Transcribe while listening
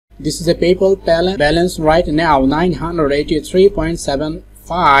This is a PayPal balance right now, 983.75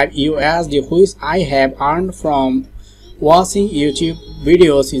 USD, which I have earned from watching YouTube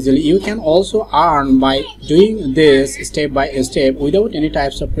videos easily. You can also earn by doing this step by step without any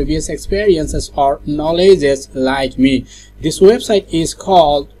types of previous experiences or knowledges like me. This website is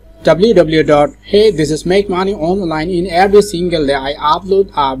called www.hey this is make money online. In every single day I upload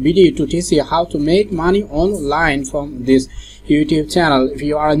a video to teach you how to make money online from this YouTube channel. If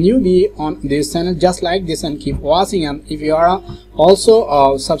you are a newbie on this channel, just like this and keep watching, and if you are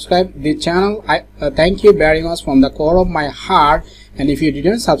also subscribe the channel, I thank you very much from the core of my heart. And if you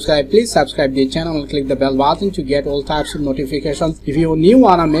didn't subscribe, please subscribe the channel and click the bell button to get all types of notifications. If you new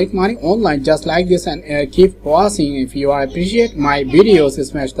wanna make money online just like this and keep watching, if you appreciate my videos,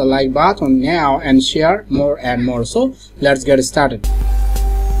 smash the like button now and share more and more. So let's get started.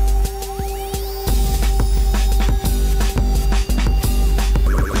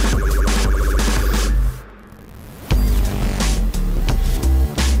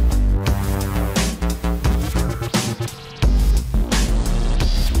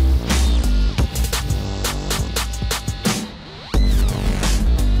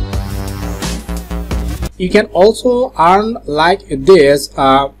 You can also earn like this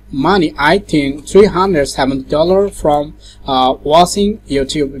money, I think $370 from watching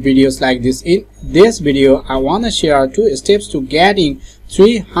YouTube videos like this. In this video I want to share 2 steps to getting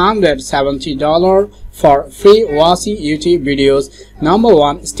 $370 for free watching YouTube videos.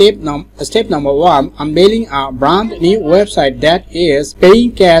 Step number one, unveiling a brand new website that is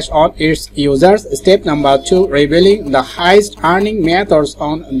paying cash on its users. Step number 2, revealing the highest earning methods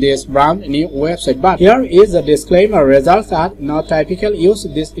on this brand new website. But here is the disclaimer: results are not typical. Use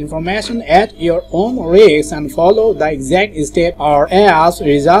this information at your own risk and follow the exact step, or else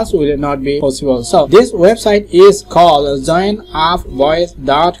results will not be possible. So this website is called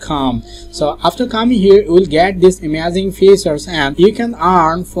joinoffboys.com. So after coming here, you will get these amazing features, and you can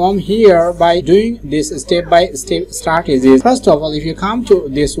earn from here by doing this step-by-step strategies. First of all, if you come to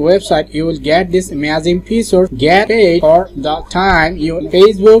this website, you will get this amazing features. Get paid for the time you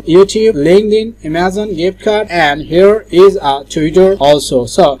Facebook, YouTube, LinkedIn, Amazon gift card, and here is a Twitter also.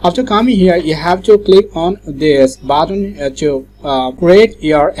 So after coming here, you have to click on this button to create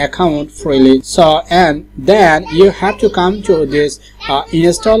your account freely. So and then you have to come to this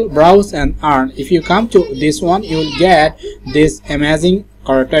install, browse and earn. If you come to this one, you will get this amazing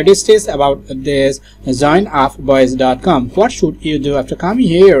characteristics about this joinoffboys.com. What should you do after coming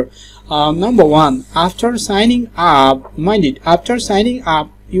here? Number one, after signing up, after signing up,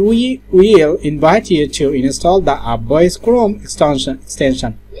 we will invite you to install the Boys Chrome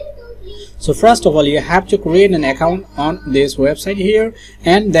extension. So first of all, you have to create an account on this website here,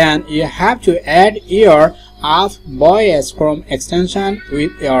 and then you have to add your Boys Chrome extension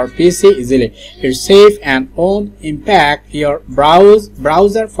with your PC easily. It's safe and won't impact your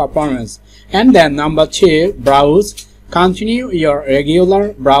browser performance. And then number 2, browse. Continue your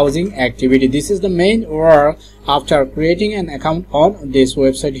regular browsing activity. This is the main work after creating an account on this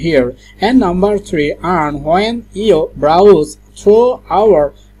website here. And number 3, earn. When you browse through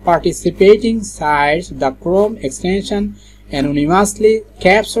our participating sites, the Chrome extension anonymously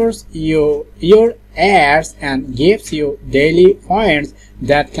captures your ads and gives you daily points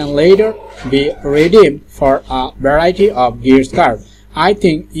that can later be redeemed for a variety of gift cards. I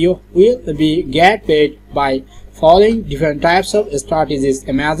think you will get paid by following different types of strategies.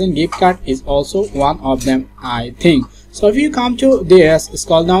 Amazon gift card is also one of them, I think. So if you come to this,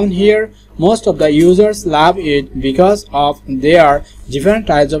 scroll down here, most of the users love it because of their different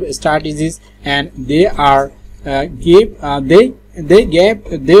types of strategies, and they are gave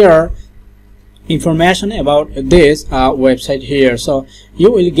their information about this website here. So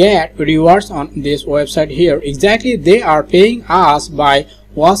you will get rewards on this website here. Exactly, they are paying us by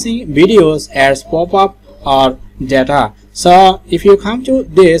watching videos as pop-up or data. So if you come to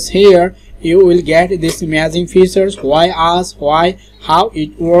this here, you will get these amazing features: why us, why, how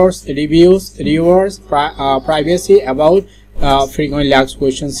it works, reviews, rewards, privacy, about, frequently asked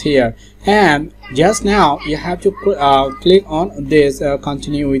questions here. And just now you have to click on this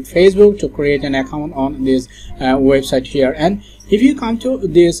continue with Facebook to create an account on this website here. And if you come to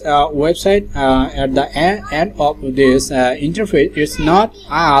this website, at the end of this interface, it's not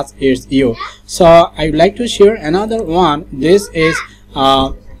us, it's you. So I would like to share another one. This is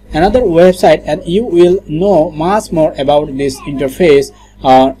another website, and you will know much more about this interface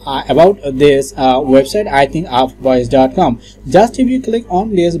about this website, I think offboys.com. Just if you click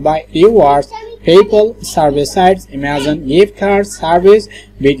on this, by rewards, PayPal service sites, Amazon gift cards service,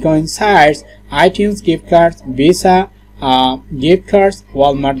 Bitcoin sites, iTunes gift cards, Visa, gift cards.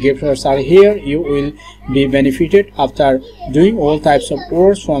 Walmart gift cards are here. You will be benefited after doing all types of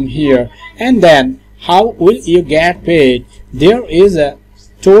works from here. And then how will you get paid? There is a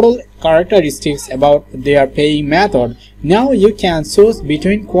total characteristics about their paying method. Now you can choose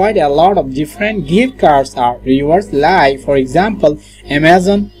between quite a lot of different gift cards or rewards, like for example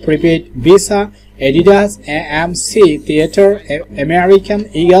Amazon Prepaid, Visa, Adidas, AMC Theater, American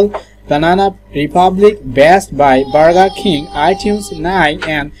Eagle, Banana Republic, Best Buy, Burger King, iTunes, Nike,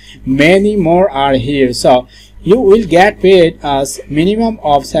 and many more are here. So you will get paid as minimum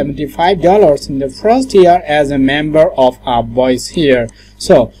of $75 in the first year as a member of Upvoice here.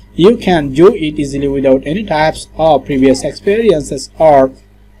 So you can do it easily without any types of previous experiences or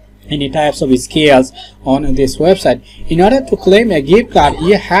any types of skills on this website. In order to claim a gift card,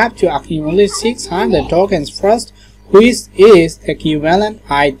 you have to accumulate 600 tokens first, which is equivalent,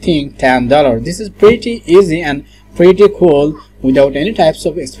 I think, $10. This is pretty easy and pretty cool. Without any types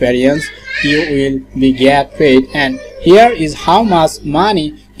of experience, you will be get paid. And here is how much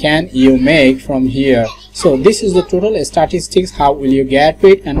money can you make from here. So this is the total statistics, how will you get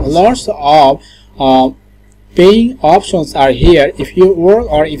paid, and lots of paying options are here. If you work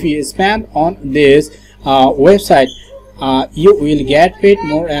or if you spend on this website, you will get paid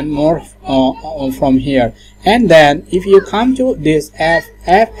more and more from here. And then if you come to this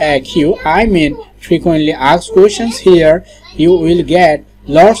FAQ, I mean frequently asked questions, here you will get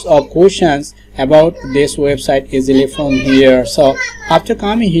lots of questions about this website easily from here. So after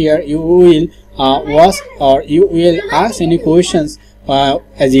coming here, you will you will ask any questions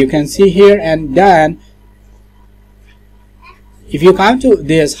as you can see here. And then if you come to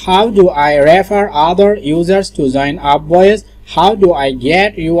this, how do I refer other users to join Upvoice, how do I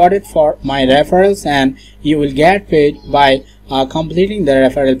get rewarded for my referrals, and you will get paid by completing the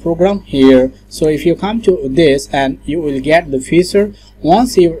referral program here. So if you come to this, and you will get the feature,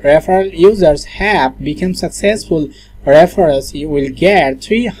 once your referral users have become successful referrals, you will get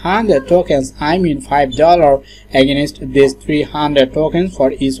 300 tokens, I mean $5 against this 300 tokens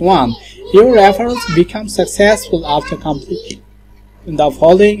for each one. Your referrals become successful after completing the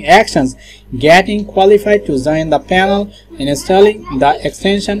following actions: getting qualified to join the panel, installing the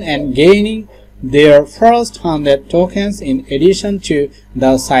extension, and gaining their first 100 tokens in addition to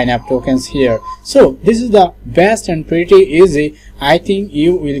the sign up tokens here. So this is the best and pretty easy. I think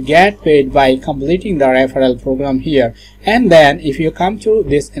you will get paid by completing the referral program here. And then if you come to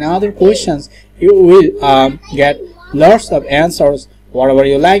this another questions, you will get lots of answers whatever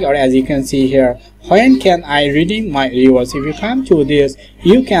you like, or as you can see here, when can I redeem my rewards? If you come to this,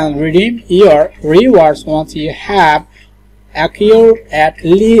 you can redeem your rewards once you have acquired at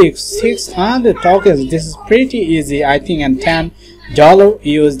least 600 tokens. This is pretty easy, I think, and $10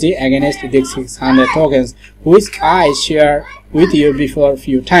 USD against these 600 tokens, which I share with you before a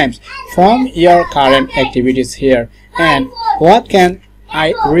few times from your current activities here. And what can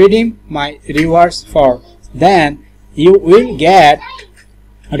I redeem my rewards for? Then you will get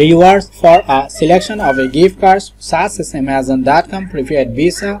rewards for a selection of a gift cards such as Amazon.com, Prepaid,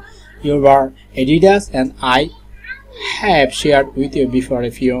 Visa, your Adidas, and I have shared with you before a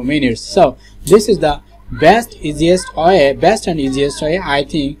few minutes. So this is the best and easiest way, I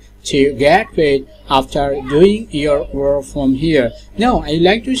think, to get paid after doing your work from here. Now I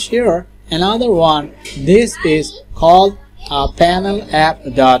like to share another one. This is called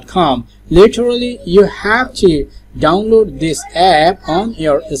panelapp.com. Literally, you have to download this app on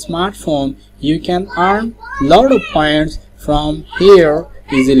your smartphone. You can earn a lot of points from here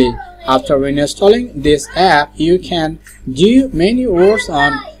easily. After installing this app, you can do many works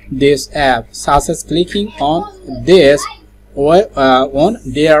on this app, such as clicking on this on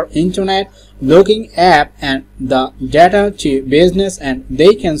their internet looking app and the data to business, and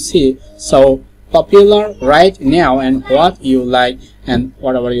they can see so popular right now and what you like and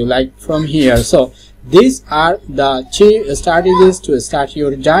whatever you like from here. So these are the 2 strategies to start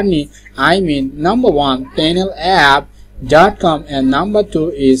your journey. I mean, number 1, panelapp.com, and number 2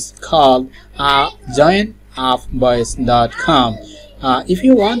 is called joinupvoice.com. If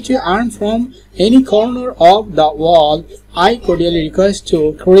you want to earn from any corner of the world, I cordially request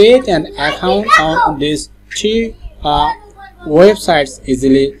to create an account on these 2 websites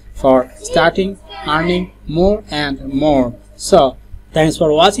easily for starting earning more and more. So thanks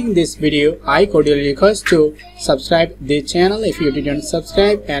for watching this video. I cordially request to subscribe the channel if you didn't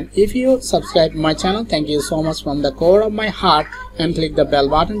subscribe, and if you subscribe my channel, thank you so much from the core of my heart, and click the bell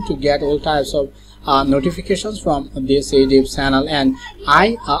button to get all types of notifications from this YouTube channel, and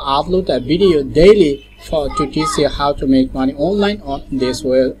I upload a video daily to teach you how to make money online on this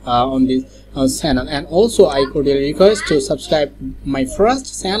channel. And also I could request to subscribe my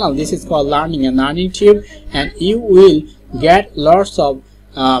first channel. This is called Learning and Earning Tube, and you will get lots of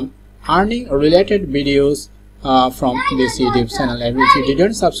earning related videos from this YouTube channel. And if you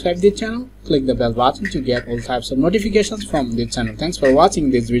didn't subscribe this channel, click the bell button to get all types of notifications from this channel. Thanks for watching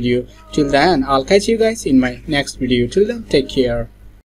this video. Till then, I'll catch you guys in my next video. Till then, take care.